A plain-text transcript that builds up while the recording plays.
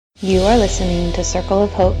You are listening to Circle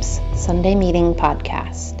of Hope's Sunday Meeting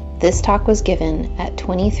Podcast. This talk was given at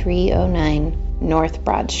 2309 North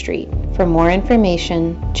Broad Street. For more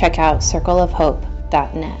information, check out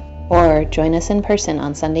circleofhope.net or join us in person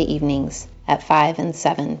on Sunday evenings at 5 and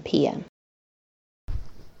 7 p.m.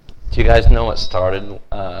 Do you guys know what started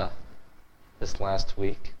this last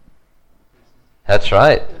week? That's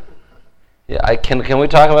right. Yeah, can we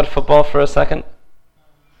talk about football for a second?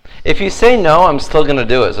 If you say no, I'm still going to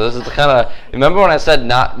do it. So this is the kind of, remember when I said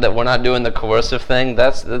that we're not doing the coercive thing?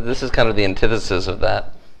 This is kind of the antithesis of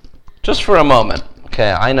that. Just for a moment.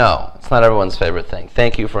 Okay, I know. It's not everyone's favorite thing.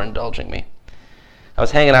 Thank you for indulging me. I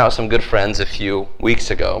was hanging out with some good friends a few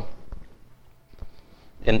weeks ago,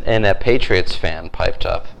 and a Patriots fan piped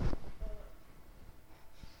up.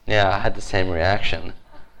 Yeah, I had the same reaction,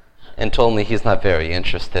 and told me he's not very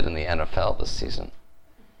interested in the NFL this season.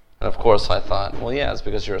 And of course I thought, well, yeah, it's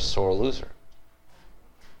because you're a sore loser.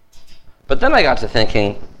 But then I got to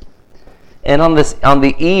thinking, and on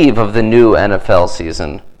the eve of the new NFL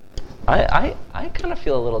season, I kind of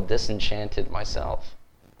feel a little disenchanted myself.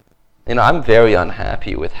 You know, I'm very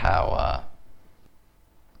unhappy with how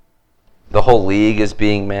the whole league is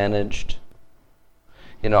being managed.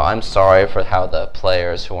 You know, I'm sorry for how the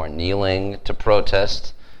players who are kneeling to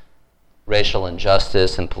protest racial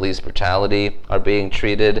injustice and police brutality are being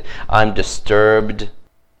treated. I'm disturbed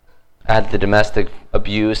at the domestic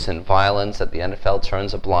abuse and violence that the NFL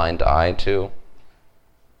turns a blind eye to.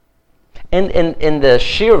 And the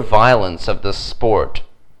sheer violence of the sport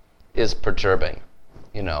is perturbing.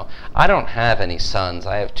 You know, I don't have any sons.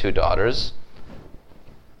 I have 2 daughters.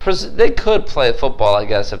 They could play football, I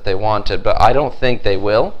guess, if they wanted, but I don't think they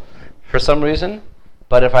will for some reason.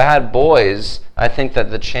 But if I had boys, I think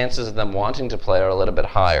that the chances of them wanting to play are a little bit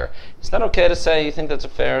higher. Is that okay to say you think that's a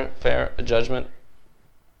fair judgment?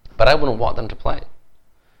 But I wouldn't want them to play,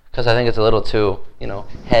 because I think it's a little too,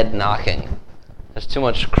 head knocking. There's too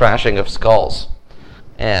much crashing of skulls,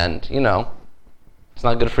 and it's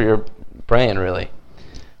not good for your brain really.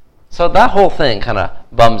 So that whole thing kind of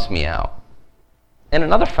bums me out. And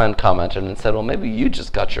another friend commented and said, well, maybe you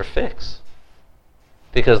just got your fix,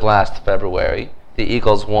 because last February the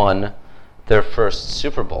Eagles won their first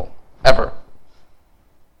Super Bowl ever.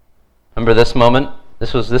 Remember this moment?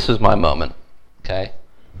 This was my moment. Okay,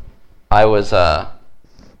 I was a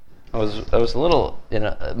little in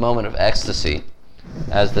a moment of ecstasy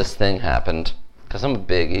as this thing happened, because I'm a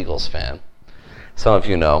big Eagles fan. Some of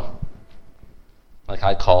you know. Like,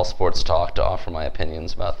 I call Sports Talk to offer my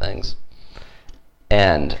opinions about things.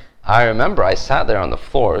 And I remember I sat there on the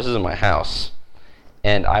floor. This is in my house.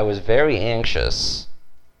 And I was very anxious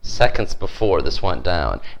seconds before this went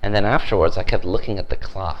down. And then afterwards, I kept looking at the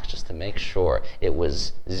clock just to make sure it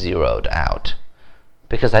was zeroed out,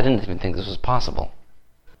 because I didn't even think this was possible.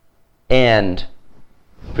 And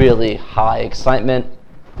really high excitement.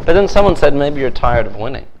 But then someone said, maybe you're tired of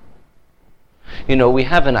winning. You know, we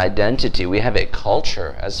have an identity, we have a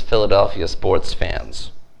culture as Philadelphia sports fans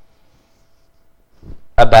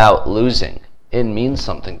about losing. It means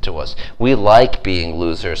something to us. We like being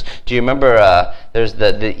losers. Do you remember there's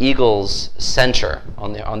the Eagles center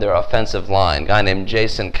on their offensive line, a guy named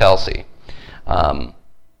Jason Kelce,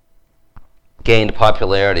 gained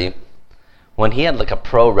popularity when he had like a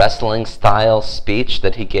pro wrestling style speech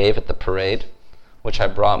that he gave at the parade, which I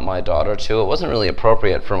brought my daughter to. It wasn't really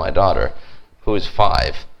appropriate for my daughter, who is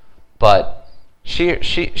 5, but she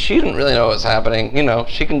didn't really know what was happening.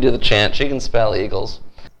 She can do the chant, she can spell Eagles.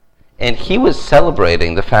 And he was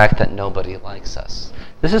celebrating the fact that nobody likes us.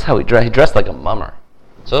 This is how he dressed. He dressed like a mummer.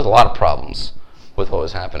 So there's a lot of problems with what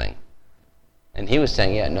was happening. And he was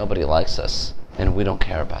saying, yeah, nobody likes us, and we don't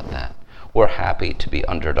care about that. We're happy to be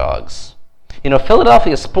underdogs.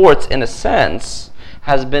 Philadelphia sports, in a sense,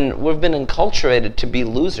 we've been enculturated to be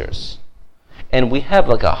losers. And we have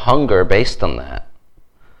like a hunger based on that.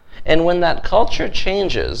 And when that culture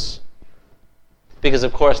changes, because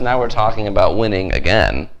of course now we're talking about winning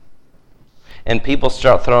again, and people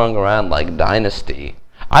start throwing around like dynasty,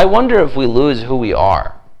 I wonder if we lose who we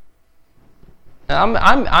are. Now,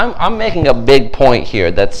 I'm making a big point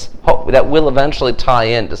here that will eventually tie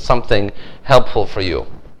into something helpful for you.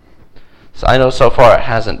 So I know so far it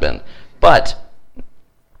hasn't been, but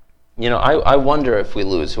I wonder if we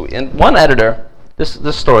lose who we. And one editor,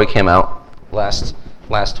 this story came out last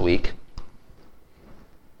week,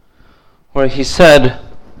 where he said,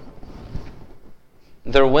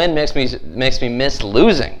 their win makes me miss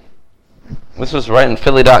losing. This was right in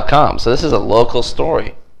Philly.com, so this is a local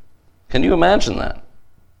story. Can you imagine that?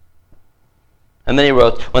 And then he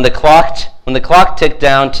wrote, when the When the clock ticked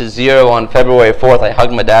down to 0 on February 4th, I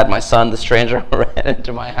hugged my dad, my son. The stranger ran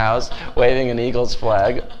into my house waving an Eagles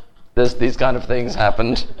flag. These kind of things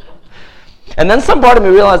happened. And then some part of me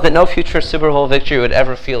realized that no future Super Bowl victory would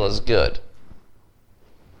ever feel as good.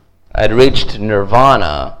 I'd reached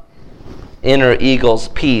nirvana, inner Eagles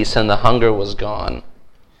peace, and the hunger was gone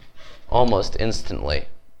almost instantly.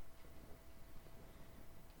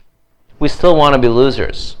 We still want to be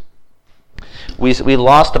losers. We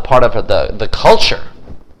lost a part of the culture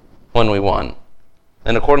when we won.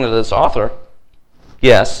 And according to this author,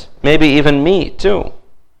 yes, maybe even me too.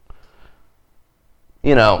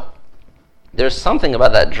 You know, there's something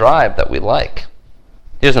about that drive that we like.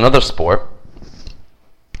 Here's another sport.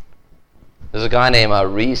 There's a guy named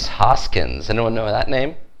Rhys Hoskins. Anyone know that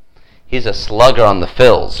name? He's a slugger on the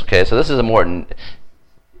fills. Okay, so this is a more...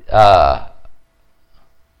 I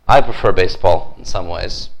prefer baseball in some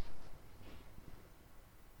ways.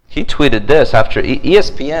 He tweeted this after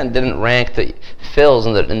ESPN didn't rank the Phils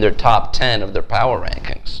in their top 10 of their power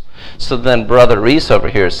rankings. So then Brother Rhys over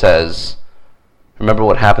here says, remember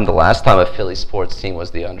what happened the last time a Philly sports team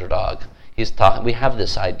was the underdog? He's talking. We have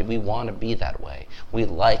this idea. We want to be that way. We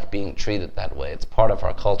like being treated that way. It's part of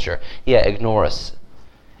our culture. Yeah, ignore us.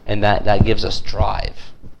 And that gives us drive.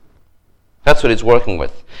 That's what he's working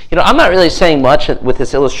with. You know, I'm not really saying much with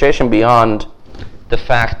this illustration beyond the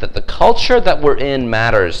fact that the culture that we're in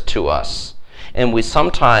matters to us. And we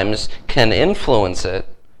sometimes can influence it.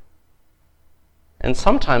 And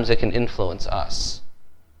sometimes it can influence us.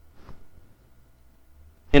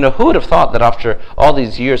 You know, who would have thought that after all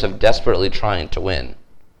these years of desperately trying to win,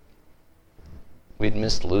 we'd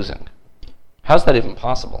missed losing? How's that even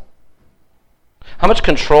possible? How much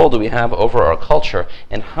control do we have over our culture,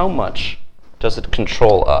 and how much does it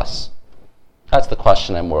control us? That's the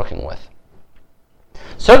question I'm working with.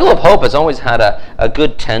 Circle of Hope has always had a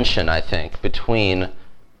good tension, I think, between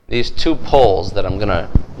these two poles that I'm going to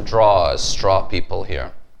draw as straw people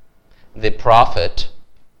here. The prophet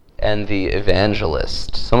and the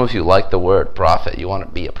evangelist. Some of you like the word prophet. You want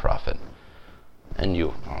to be a prophet. And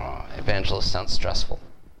evangelist sounds stressful.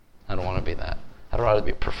 I don't want to be that. I'd rather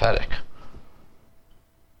be prophetic.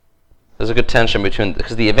 There's a good tension between,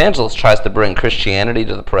 because the evangelist tries to bring Christianity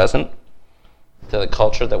to the present, to the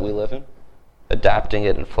culture that we live in, adapting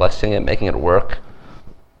it and flexing it, making it work.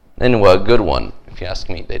 And a good one, if you ask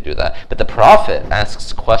me, they do that. But the prophet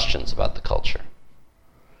asks questions about the culture.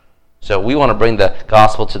 So we want to bring the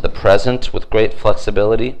gospel to the present with great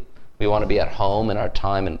flexibility. We want to be at home in our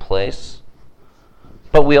time and place.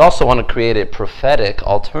 But we also want to create a prophetic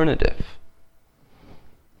alternative.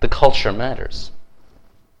 The culture matters.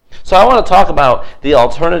 So I want to talk about the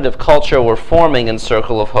alternative culture we're forming in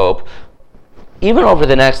Circle of Hope, even over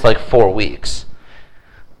the next 4 weeks.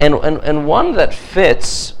 And one that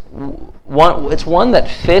fits, it's one that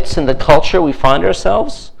fits in the culture we find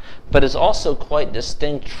ourselves, but is also quite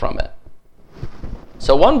distinct from it.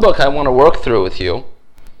 So one book I want to work through with you,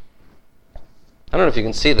 I don't know if you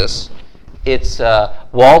can see this, it's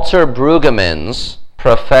Walter Brueggemann's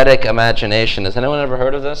Prophetic Imagination. Has anyone ever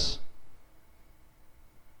heard of this?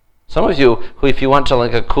 Some of you, who if you went to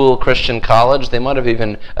a cool Christian college, they might have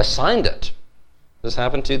even assigned it. This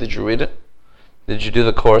happened to you? Did you read it? Did you do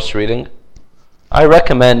the course reading? I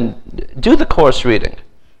recommend do the course reading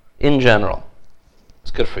in general.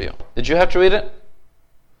 It's good for you. Did you have to read it?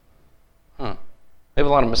 We have a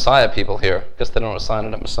lot of Messiah people here. Guess they don't assign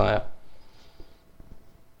it at Messiah.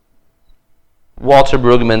 Walter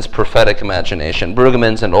Brueggemann's Prophetic Imagination.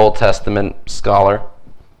 Brueggemann's an Old Testament scholar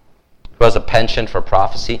who has a penchant for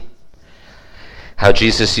prophecy. How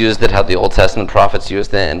Jesus used it, how the Old Testament prophets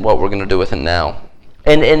used it, and what we're going to do with it now.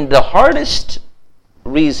 And the hardest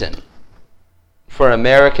reason for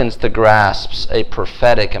Americans to grasp a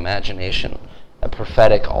prophetic imagination, a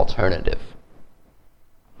prophetic alternative,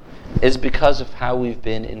 is because of how we've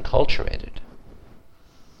been enculturated.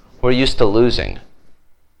 We're used to losing,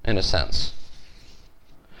 in a sense.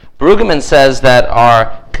 Brueggemann says that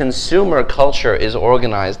our consumer culture is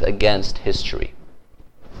organized against history.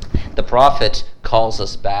 The prophet calls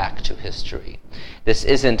us back to history. This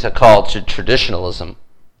isn't a call to traditionalism,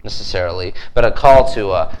 necessarily, but a call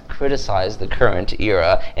to criticize the current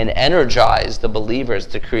era and energize the believers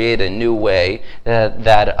to create a new way that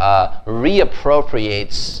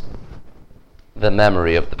reappropriates the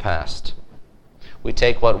memory of the past. We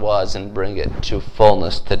take what was and bring it to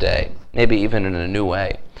fullness today, maybe even in a new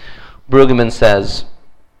way. Brueggemann says,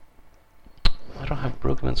 I don't have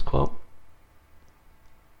Brueggemann's quote.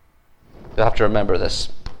 You'll have to remember this.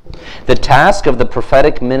 The task of the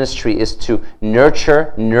prophetic ministry is to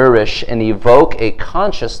nurture, nourish, and evoke a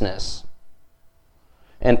consciousness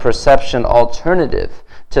and perception alternative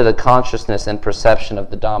to the consciousness and perception of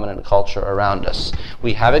the dominant culture around us.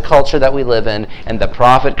 We have a culture that we live in, and the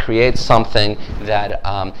prophet creates something that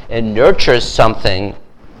and nurtures something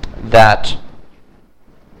that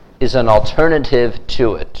is an alternative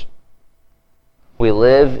to it. We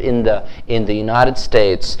live in the United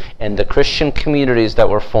States, and the Christian communities that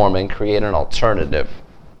we're forming create an alternative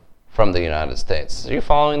from the United States. Are you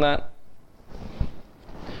following that?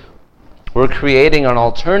 We're creating an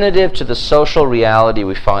alternative to the social reality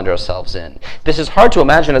we find ourselves in. This is hard to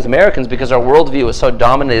imagine as Americans because our worldview is so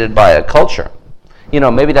dominated by a culture.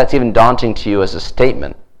 Maybe that's even daunting to you as a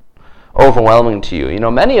statement, overwhelming to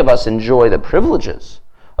you. Many of us enjoy the privileges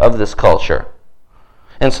of this culture.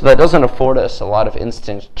 And so that doesn't afford us a lot of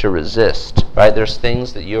instinct to resist, right? There's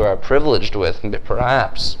things that you are privileged with,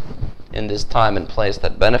 perhaps, in this time and place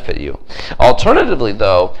that benefit you. Alternatively,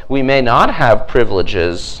 though, we may not have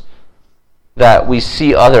privileges that we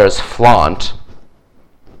see others flaunt.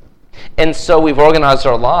 And so we've organized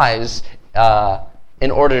our lives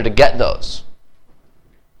in order to get those.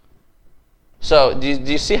 So do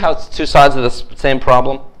you see how it's two sides of the same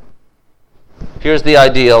problem? Here's the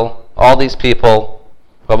ideal, all these people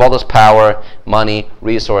who have all this power, money,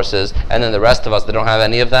 resources, and then the rest of us that don't have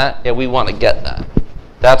any of that, yeah, we want to get that.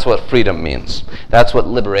 That's what freedom means. That's what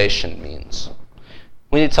liberation means.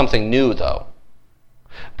 We need something new, though.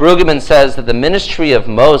 Brueggemann says that the ministry of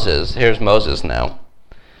Moses, here's Moses now,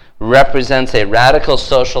 represents a radical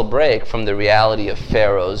social break from the reality of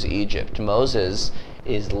Pharaoh's Egypt. Moses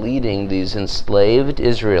is leading these enslaved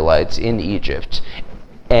Israelites in Egypt,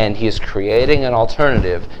 and he is creating an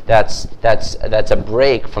alternative that's a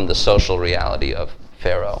break from the social reality of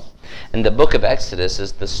Pharaoh. And the book of Exodus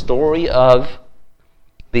is the story of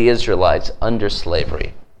the Israelites under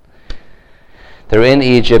slavery. They're in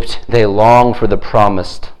Egypt. They long for the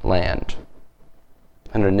promised land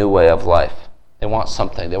and a new way of life. They want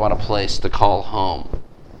something. They want a place to call home.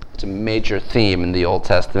 It's a major theme in the Old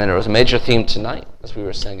Testament. It was a major theme tonight as we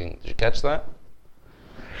were singing. Did you catch that?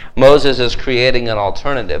 Moses is creating an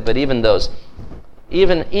alternative, but even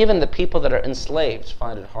the people that are enslaved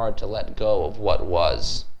find it hard to let go of what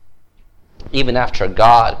was. Even after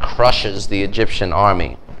God crushes the Egyptian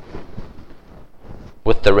army,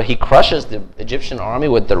 he crushes the Egyptian army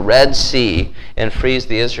with the Red Sea and frees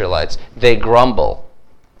the Israelites. They grumble.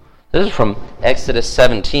 This is from Exodus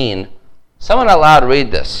 17. Someone out loud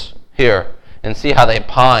read this here and see how they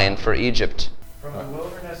pine for Egypt. From the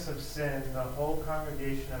wilderness of sin, the whole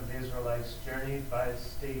congregation of the Israelites journeyed by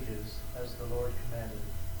stages as the Lord commanded.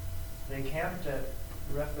 They camped at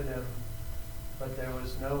Rephidim, but there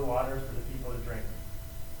was no water for the people to drink.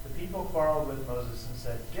 The people quarreled with Moses and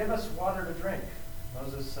said, "Give us water to drink."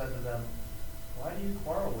 Moses said to them, "Why do you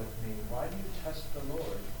quarrel with me? Why do you test the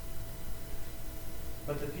Lord?"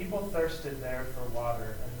 But the people thirsted there for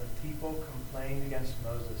water, and the people complained against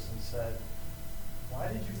Moses and said, "Why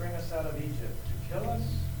did you bring us out of Egypt? To kill us?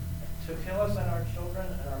 To kill us and our children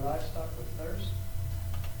and our livestock with thirst?"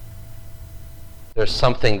 There's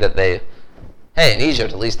something that in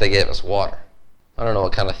Egypt at least they gave us water. I don't know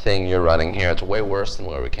what kind of thing you're running here. It's way worse than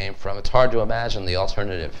where we came from. It's hard to imagine the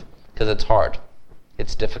alternative because it's hard.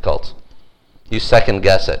 It's difficult. You second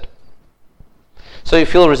guess it. So you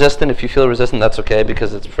feel resistant. If you feel resistant, that's okay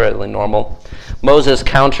because it's fairly normal. Moses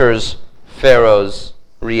counters Pharaoh's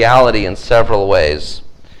reality in several ways.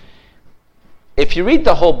 If you read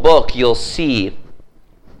the whole book, you'll see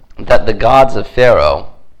that the gods of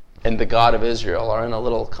Pharaoh and the God of Israel are in a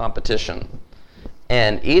little competition.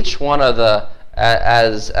 And each one of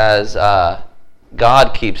as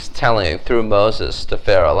God keeps telling through Moses to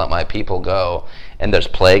Pharaoh, "Let my people go," and there's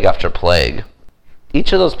plague after plague.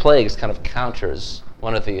 Each of those plagues kind of counters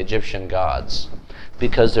one of the Egyptian gods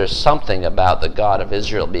because there's something about the God of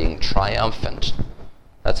Israel being triumphant.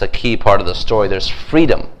 That's a key part of the story. There's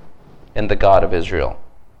freedom in the God of Israel.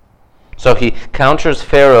 So he counters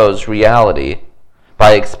Pharaoh's reality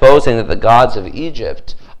by exposing that the gods of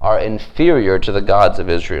Egypt are inferior to the gods of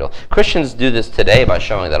Israel. Christians do this today by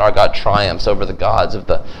showing that our God triumphs over the gods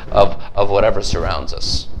of whatever surrounds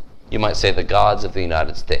us. You might say the gods of the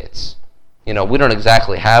United States. We don't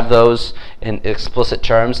exactly have those in explicit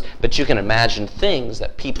terms, but you can imagine things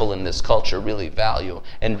that people in this culture really value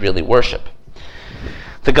and really worship.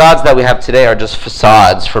 The gods that we have today are just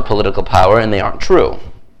facades for political power, and they aren't true.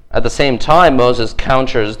 At the same time, Moses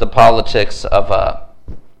counters the politics of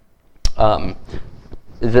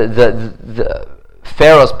the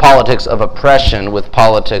Pharaoh's politics of oppression with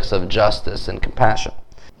politics of justice and compassion.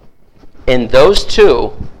 In those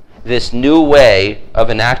two, this new way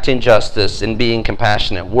of enacting justice and being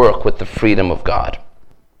compassionate work with the freedom of God.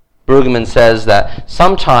 Brueggemann says that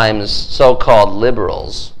sometimes so-called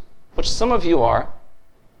liberals, which some of you are,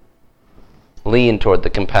 lean toward the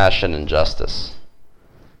compassion and justice.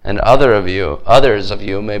 And others of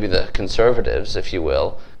you, maybe the conservatives, if you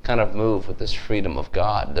will, kind of move with this freedom of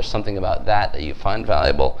God. There's something about that you find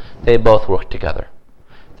valuable. They both work together.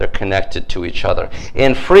 They're connected to each other.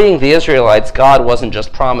 In freeing the Israelites, God wasn't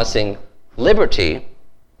just promising liberty,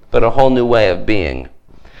 but a whole new way of being.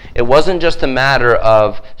 It wasn't just a matter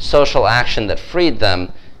of social action that freed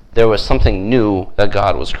them. There was something new that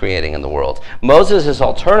God was creating in the world. Moses'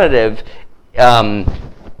 alternative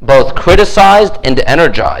both criticized and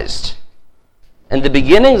energized. And the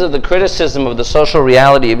beginnings of the criticism of the social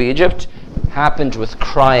reality of Egypt happened with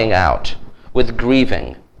crying out, with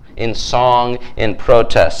grieving, in song, in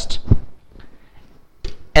protest.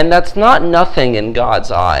 And that's not nothing in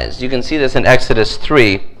God's eyes. You can see this in Exodus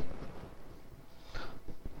 3.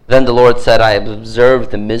 Then the Lord said, I have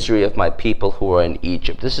observed the misery of my people who are in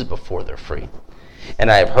Egypt. This is before they're free.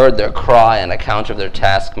 And I have heard their cry on account of their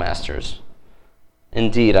taskmasters.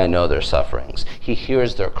 Indeed, I know their sufferings. He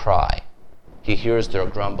hears their cry. He hears their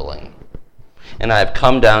grumbling. And I have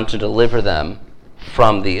come down to deliver them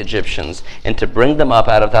from the Egyptians and to bring them up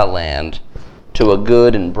out of that land to a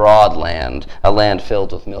good and broad land, a land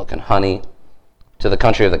filled with milk and honey, to the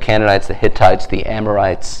country of the Canaanites, the Hittites, the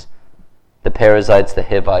Amorites, the Perizzites, the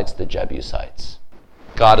Hivites, the Jebusites.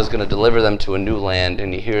 God is going to deliver them to a new land,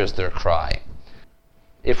 and he hears their cry.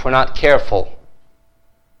 If we're not careful,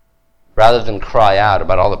 rather than cry out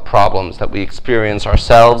about all the problems that we experience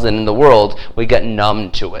ourselves and in the world, we get numb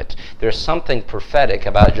to it. There's something prophetic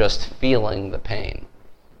about just feeling the pain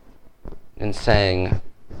and saying,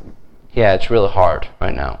 yeah, it's really hard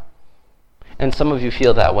right now. And some of you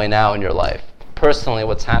feel that way now in your life. Personally,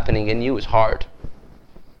 what's happening in you is hard.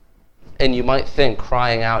 And you might think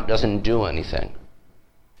crying out doesn't do anything.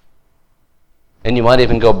 And you might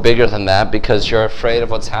even go bigger than that because you're afraid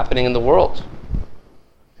of what's happening in the world.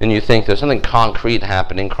 And you think there's something concrete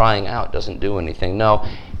happening, crying out doesn't do anything. No,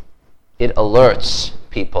 it alerts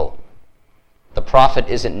people. The prophet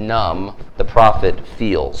isn't numb, the prophet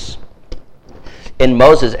feels. And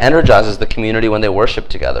Moses energizes the community when they worship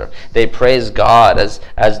together. They praise God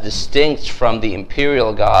as distinct from the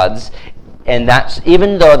imperial gods. And that's,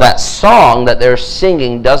 even though that song that they're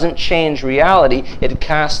singing doesn't change reality, it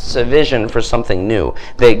casts a vision for something new.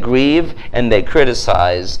 They grieve and they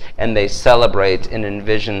criticize and they celebrate and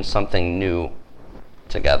envision something new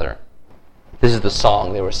together. This is the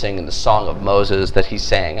song they were singing, the song of Moses that he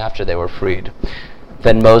sang after they were freed.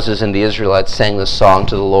 Then Moses and the Israelites sang this song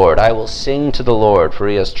to the Lord. I will sing to the Lord, for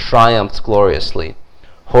he has triumphed gloriously.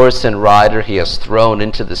 Horse and rider he has thrown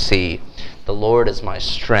into the sea. The Lord is my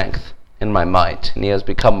strength and my might, and he has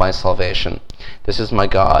become my salvation. This is my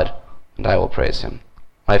God, and I will praise him.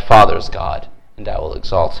 My Father's God, and I will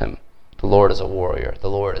exalt him. The Lord is a warrior.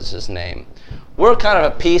 The Lord is his name. We're kind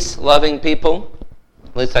of a peace-loving people.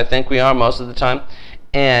 At least I think we are most of the time.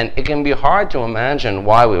 And it can be hard to imagine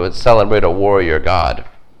why we would celebrate a warrior God.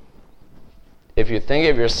 If you think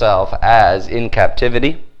of yourself as in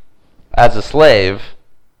captivity, as a slave,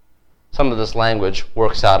 some of this language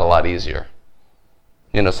works out a lot easier.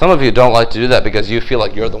 You know, some of you don't like to do that because you feel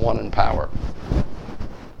like you're the one in power.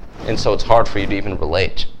 And so it's hard for you to even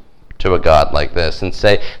relate to a God like this and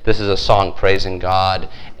say, this is a song praising God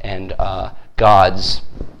and God's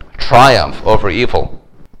triumph over evil.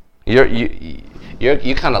 You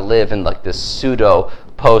kind of live in like this pseudo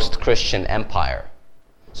post-Christian empire.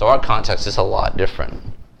 So our context is a lot different.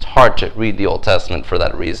 It's hard to read the Old Testament for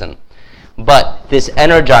that reason. But this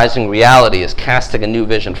energizing reality is casting a new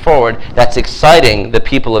vision forward that's exciting the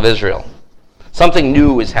people of Israel. Something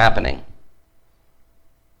new is happening.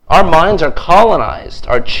 Our minds are colonized,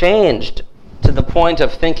 are changed to the point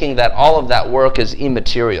of thinking that all of that work is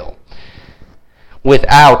immaterial,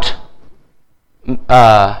 without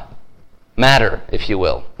matter, if you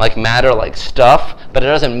will. Like matter, like stuff, but it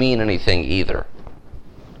doesn't mean anything either.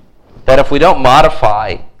 That if we don't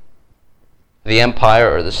modify the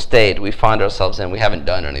empire or the state we find ourselves in, we haven't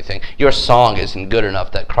done anything. Your song isn't good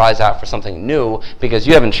enough that cries out for something new because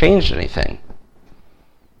you haven't changed anything.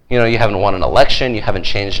 You know, you haven't won an election, you haven't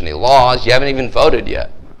changed any laws, you haven't even voted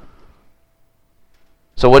yet.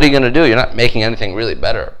 So what are you going to do? You're not making anything really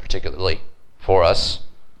better, particularly for us.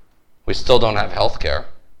 We still don't have health care.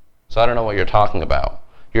 So I don't know what you're talking about.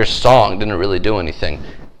 Your song didn't really do anything.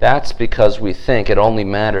 That's because we think it only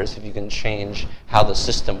matters if you can change how the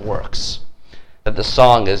system works. That the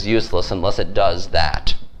song is useless unless it does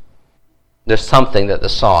that. There's something that the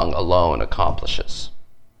song alone accomplishes.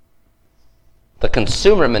 The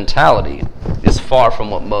consumer mentality is far from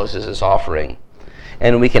what Moses is offering.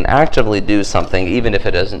 and we can actively do something, even if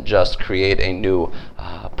it doesn't just create a new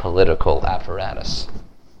political apparatus.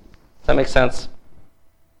 Does that make sense?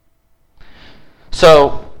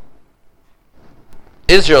 So,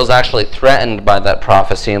 Israel's actually threatened by that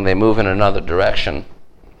prophecy, and they move in another direction.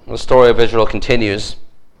 The story of Israel continues,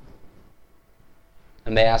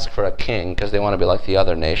 and they ask for a king because they want to be like the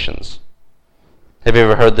other nations. Have you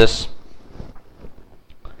ever heard this?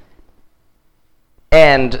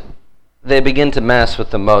 And they begin to mess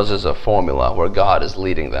with the Moses of formula where God is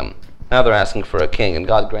leading them. Now they're asking for a king, and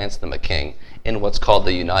God grants them a king in what's called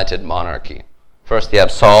the united monarchy. First you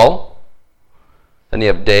have Saul, then you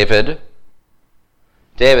have David.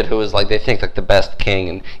 David, who is they think the best king,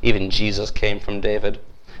 and even Jesus came from David.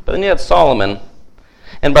 But then you had Solomon.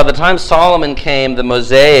 And by the time Solomon came, the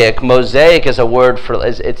Mosaic is a word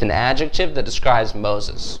it's an adjective that describes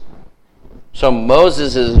Moses. So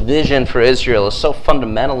Moses' vision for Israel is so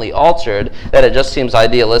fundamentally altered that it just seems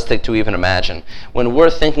idealistic to even imagine. When we're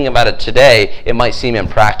thinking about it today, it might seem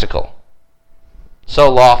impractical.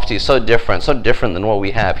 So lofty, so different than what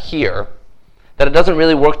we have here, that it doesn't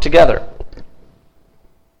really work together. It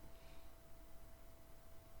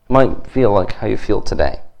might feel like how you feel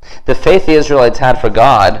today. The faith the Israelites had for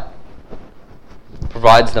God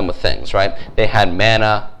provides them with things, right? They had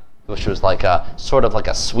manna, which was sort of like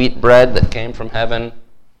a sweet bread that came from heaven.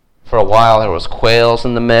 For a while there was quails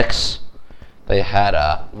in the mix. They had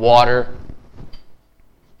water.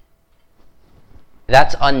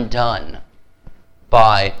 That's undone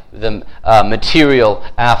by the material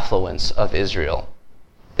affluence of Israel.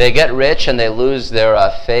 They get rich and they lose their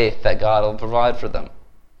faith that God will provide for them.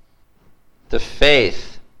 The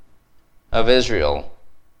faith of Israel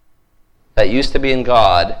that used to be in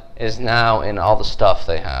God is now in all the stuff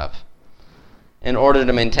they have. In order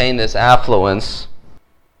to maintain this affluence,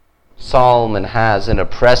 Solomon has an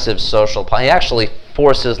oppressive social policy. He actually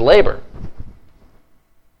forces labor.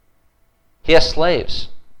 He has slaves.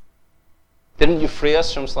 Didn't you free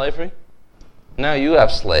us from slavery? Now you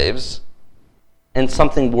have slaves. And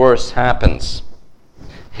something worse happens.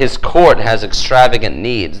 His court has extravagant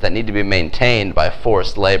needs that need to be maintained by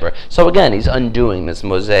forced labor. So again, he's undoing this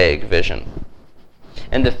Mosaic vision.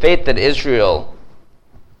 And the faith that Israel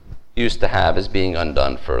used to have is being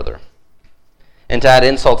undone further. And to add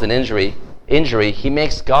insult and injury, he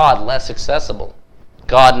makes God less accessible.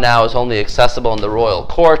 God now is only accessible in the royal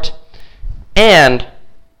court, and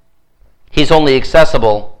he's only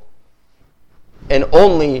accessible and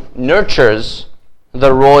only nurtures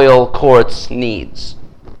the royal court's needs.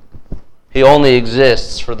 He only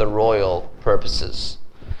exists for the royal purposes.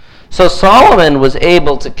 So Solomon was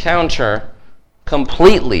able to counter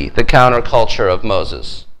completely the counterculture of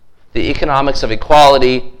Moses. The economics of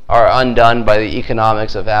equality are undone by the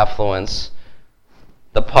economics of affluence.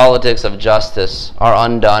 The politics of justice are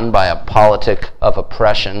undone by a politic of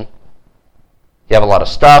oppression. You have a lot of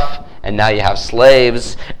stuff, and now you have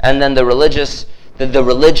slaves, and then the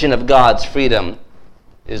religion of God's freedom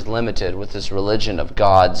is limited with this religion of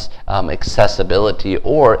God's accessibility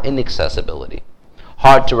or inaccessibility.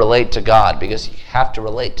 Hard to relate to God because you have to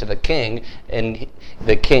relate to the king and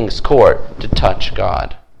the king's court to touch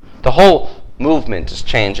God. The whole movement is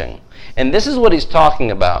changing. And this is what he's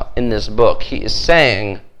talking about in this book. He is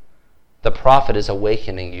saying the prophet is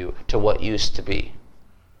awakening you to what used to be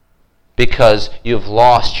because you've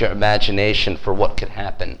lost your imagination for what could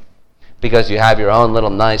happen. Because you have your own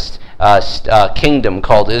little nice kingdom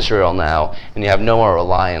called Israel now, and you have no more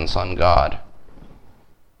reliance on God.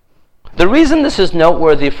 The reason this is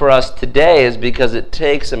noteworthy for us today is because it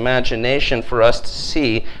takes imagination for us to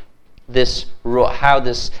see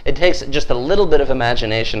it takes just a little bit of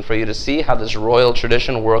imagination for you to see how this royal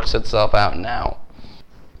tradition works itself out now.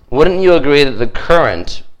 Wouldn't you agree that the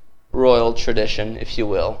current royal tradition, if you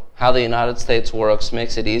will, how the United States works,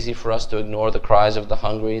 makes it easy for us to ignore the cries of the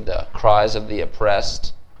hungry, the cries of the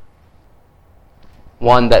oppressed?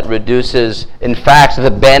 One that reduces, in fact,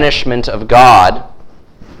 the banishment of God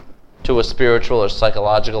to a spiritual or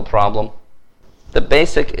psychological problem.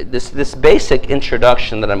 This basic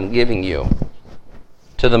introduction that I'm giving you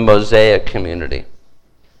to the Mosaic community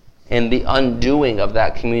and the undoing of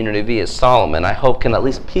that community via Solomon, I hope can at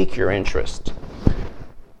least pique your interest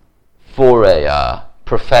for a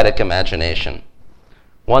prophetic imagination,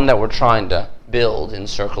 one that we're trying to build in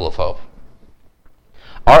Circle of Hope.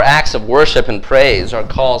 Our acts of worship and praise are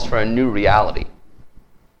calls for a new reality.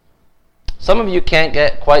 Some of you can't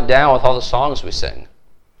get quite down with all the songs we sing.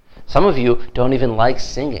 Some of you don't even like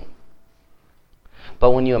singing.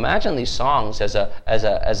 But when you imagine these songs as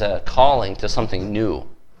a calling to something new,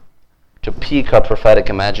 to pique our prophetic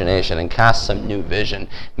imagination and cast some new vision,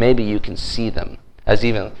 maybe you can see them as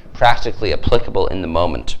even practically applicable in the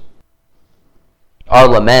moment. Our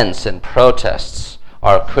laments and protests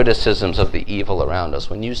are criticisms of the evil around us.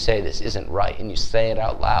 When you say this isn't right, and you say it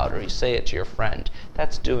out loud, or you say it to your friend,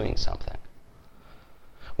 that's doing something.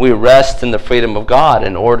 We rest in the freedom of God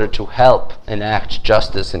in order to help enact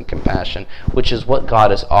justice and compassion, which is what God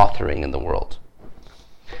is authoring in the world.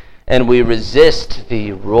 And we resist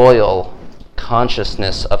the royal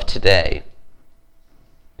consciousness of today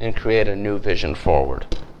and create a new vision forward.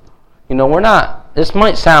 This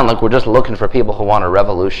might sound like we're just looking for people who want a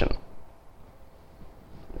revolution.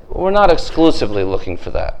 We're not exclusively looking for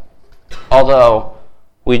that, although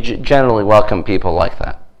we generally welcome people like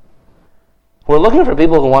that. We're looking for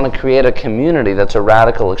people who want to create a community that's a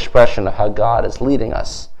radical expression of how God is leading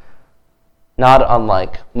us, not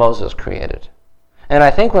unlike Moses created. And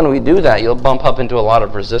I think when we do that, you'll bump up into a lot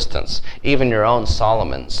of resistance, even your own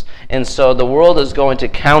Solomon's. And so the world is going to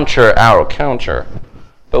counter our counter,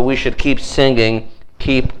 but we should keep singing,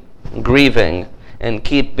 keep grieving, and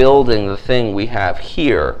keep building the thing we have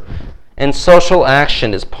here. And social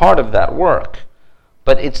action is part of that work,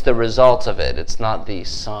 but it's the result of it. It's not the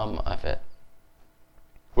sum of it.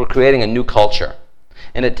 We're creating a new culture,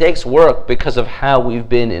 and it takes work because of how we've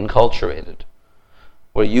been enculturated.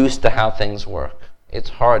 We're used to how things work.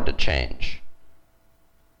 It's hard to change.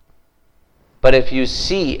 But if you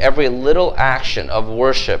see every little action of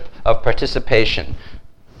worship, of participation,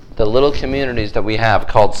 the little communities that we have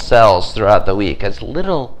called cells throughout the week as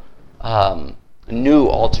little new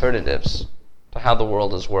alternatives to how the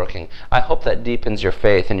world is working, I hope that deepens your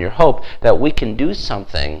faith and your hope that we can do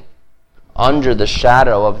something under the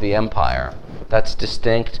shadow of the empire that's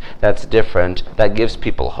distinct, that's different, that gives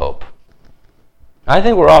people hope. I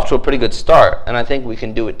think we're off to a pretty good start, and I think we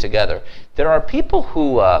can do it together. There are people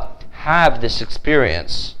who have this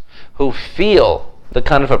experience, who feel the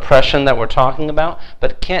kind of oppression that we're talking about,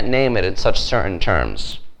 but can't name it in such certain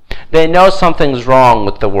terms. They know something's wrong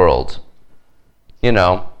with the world, and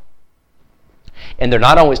they're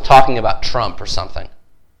not always talking about Trump or something.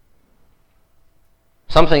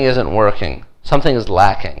 Something isn't working. Something is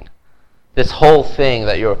lacking. This whole thing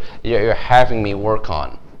that you're having me work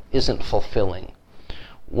on isn't fulfilling.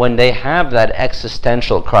 When they have that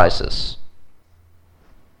existential crisis,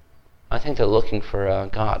 I think they're looking for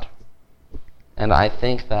God. And I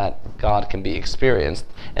think that God can be experienced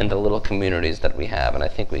in the little communities that we have, and I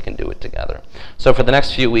think we can do it together. So for the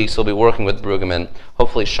next few weeks, we'll be working with Brueggemann,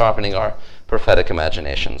 hopefully sharpening our prophetic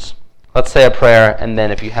imaginations. Let's say a prayer, and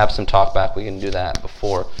then if you have some talk back, we can do that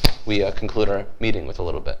before we conclude our meeting with a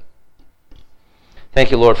little bit. Thank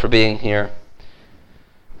you, Lord, for being here.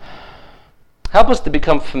 Help us to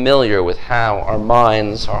become familiar with how our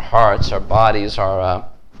minds, our hearts, our bodies are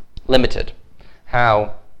limited.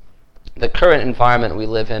 How the current environment we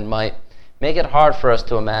live in might make it hard for us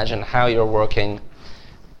to imagine how you're working,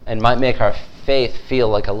 and might make our faith feel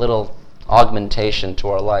like a little augmentation to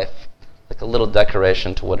our life, like a little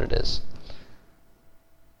decoration to what it is.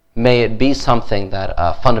 May it be something that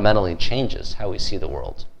fundamentally changes how we see the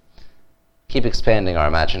world. Keep expanding our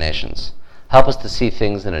imaginations. Help us to see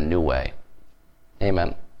things in a new way.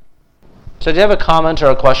 Amen. So do you have a comment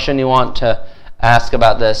or a question you want to ask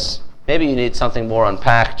about this? Maybe you need something more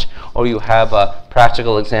unpacked, or you have a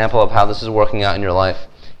practical example of how this is working out in your life.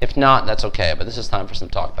 If not, that's okay, but this is time for some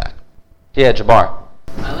talk back. Yeah, Jabbar.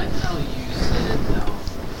 I like how you said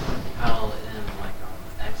how in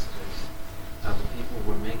Exodus, the people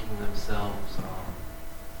were making themselves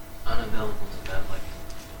unavailable to God,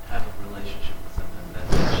 have a relationship with them, and that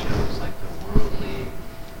shows the worldly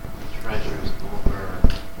treasures over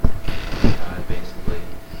God, basically,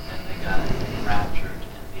 and they got raptured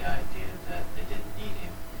in the idea that they didn't need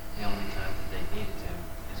Him. The only time that they needed Him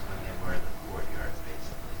is when they were in the courtyard,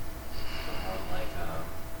 basically. So more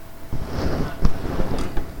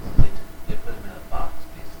they put Him in a box,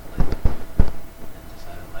 basically, and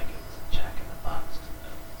decided it was a jack in the box to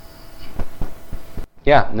them.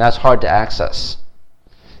 Yeah, and that's hard to access.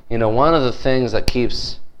 One of the things that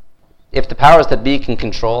keeps, if the powers that be can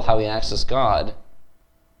control how we access God,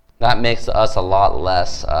 that makes us a lot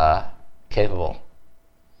less capable.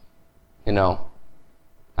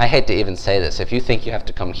 I hate to even say this. If you think you have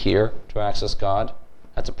to come here to access God,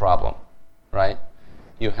 that's a problem, right?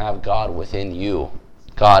 You have God within you,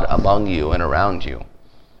 God among you and around you.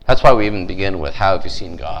 That's why we even begin with, how have you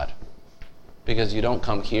seen God? Because you don't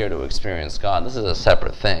come here to experience God. This is a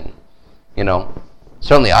separate thing.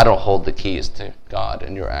 Certainly I don't hold the keys to God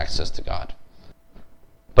and your access to God.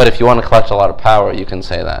 But if you want to collect a lot of power, you can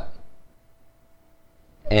say that.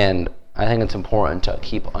 And I think it's important to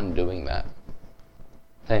keep undoing that.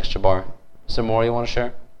 Thanks, Jabbar. Is there more you want to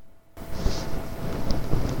share?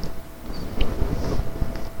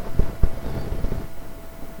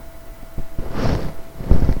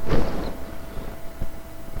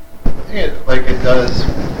 think it does,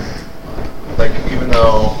 like, even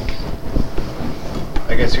though,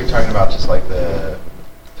 I guess you're talking about just like the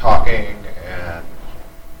talking and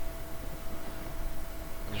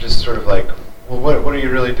just sort of like, well, what are you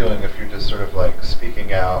really doing if you're just sort of like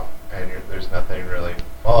speaking out and there's nothing really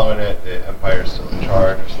following it, the empire's still in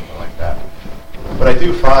charge or something like that. But I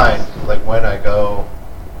do find, like, when I go,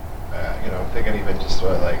 I'm thinking even just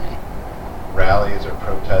sort of like rallies or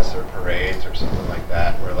protests or parades or something like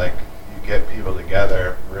that, where like you get people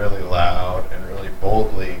together really loud and really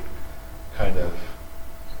boldly kind of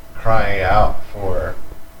crying out for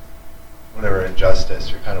whatever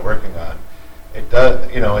injustice you're kind of working on. It does,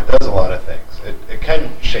 it does a lot of things. It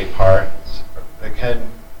can shape hearts. It can,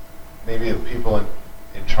 maybe the people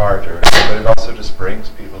in charge, but it also just brings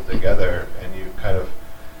people together, and you kind of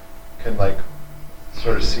can like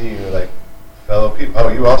sort of see like fellow people. Oh,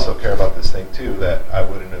 you also care about this thing too that I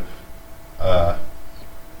wouldn't have,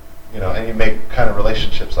 and you make kind of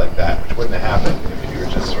relationships like that, which wouldn't have happened if you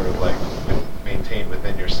were just sort of like maintained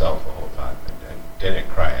within yourself the whole time and didn't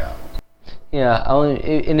cry out. Yeah,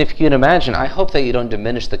 and if you can imagine, I hope that you don't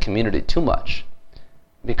diminish the community too much,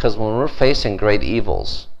 because when we're facing great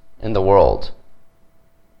evils in the world,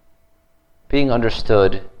 being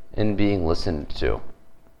understood and being listened to,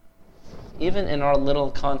 even in our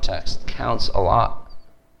little context, counts a lot.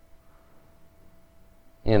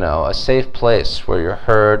 A safe place where you're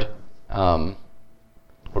heard,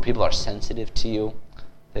 where people are sensitive to you,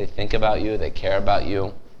 they think about you, they care about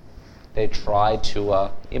you, they try to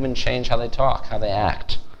even change how they talk, how they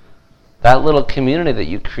act. That little community that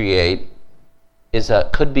you create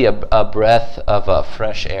could be a breath of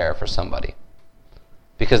fresh air for somebody,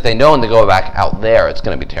 because they know when they go back out there, it's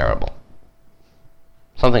going to be terrible.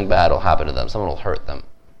 Something bad will happen to them. Someone will hurt them,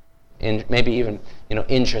 maybe even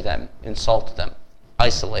injure them, insult them,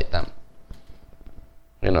 isolate them.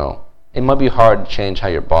 It might be hard to change how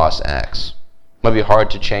your boss acts. It might be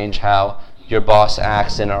hard to change how your boss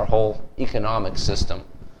acts in our whole economic system.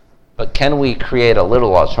 But can we create a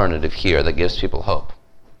little alternative here that gives people hope?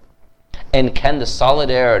 And can the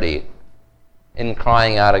solidarity in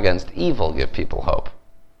crying out against evil give people hope?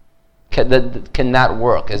 Can that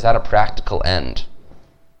work? Is that a practical end?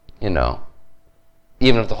 Even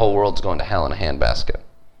if the whole world's going to hell in a handbasket.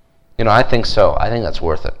 I think so. I think that's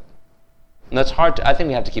worth it. And that's hard I think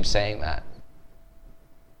we have to keep saying that,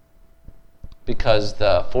 because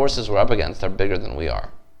the forces we're up against are bigger than we are.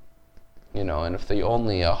 And if the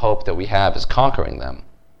only hope that we have is conquering them,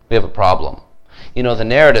 we have a problem. The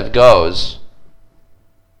narrative goes,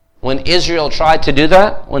 when Israel tried to do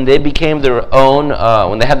that, when they became their own,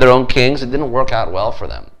 when they had their own kings, it didn't work out well for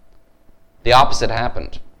them. The opposite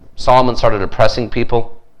happened. Solomon started oppressing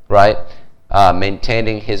people, right?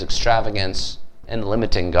 Maintaining his extravagance and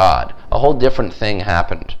limiting God. A whole different thing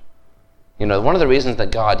happened. One of the reasons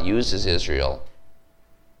that God uses Israel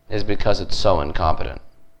is because it's so incompetent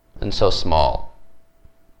and so small.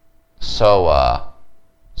 So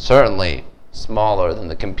certainly smaller than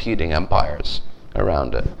the competing empires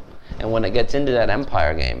around it. And when it gets into that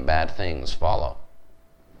empire game, bad things follow.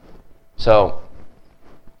 So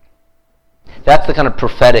that's the kind of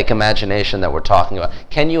prophetic imagination that we're talking about.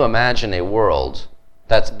 Can you imagine a world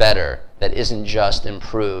that's better, that isn't just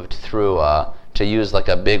improved through, to use like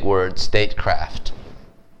a big word, statecraft?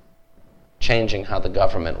 Changing how the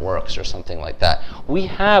government works or something like that. We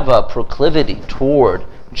have a proclivity toward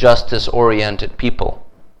justice-oriented people.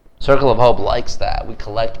 Circle of Hope likes that. We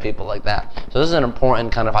collect people like that. So this is an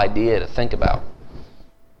important kind of idea to think about,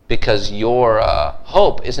 because your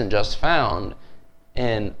hope isn't just found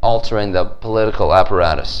in altering the political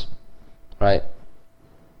apparatus, right?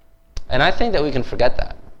 And I think that we can forget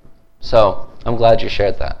that. So I'm glad you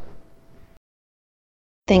shared that.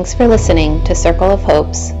 Thanks for listening to Circle of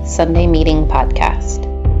Hope's Sunday Meeting Podcast.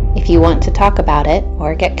 If you want to talk about it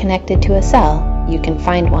or get connected to a cell, you can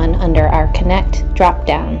find one under our Connect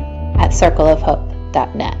drop-down at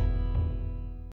circleofhope.net.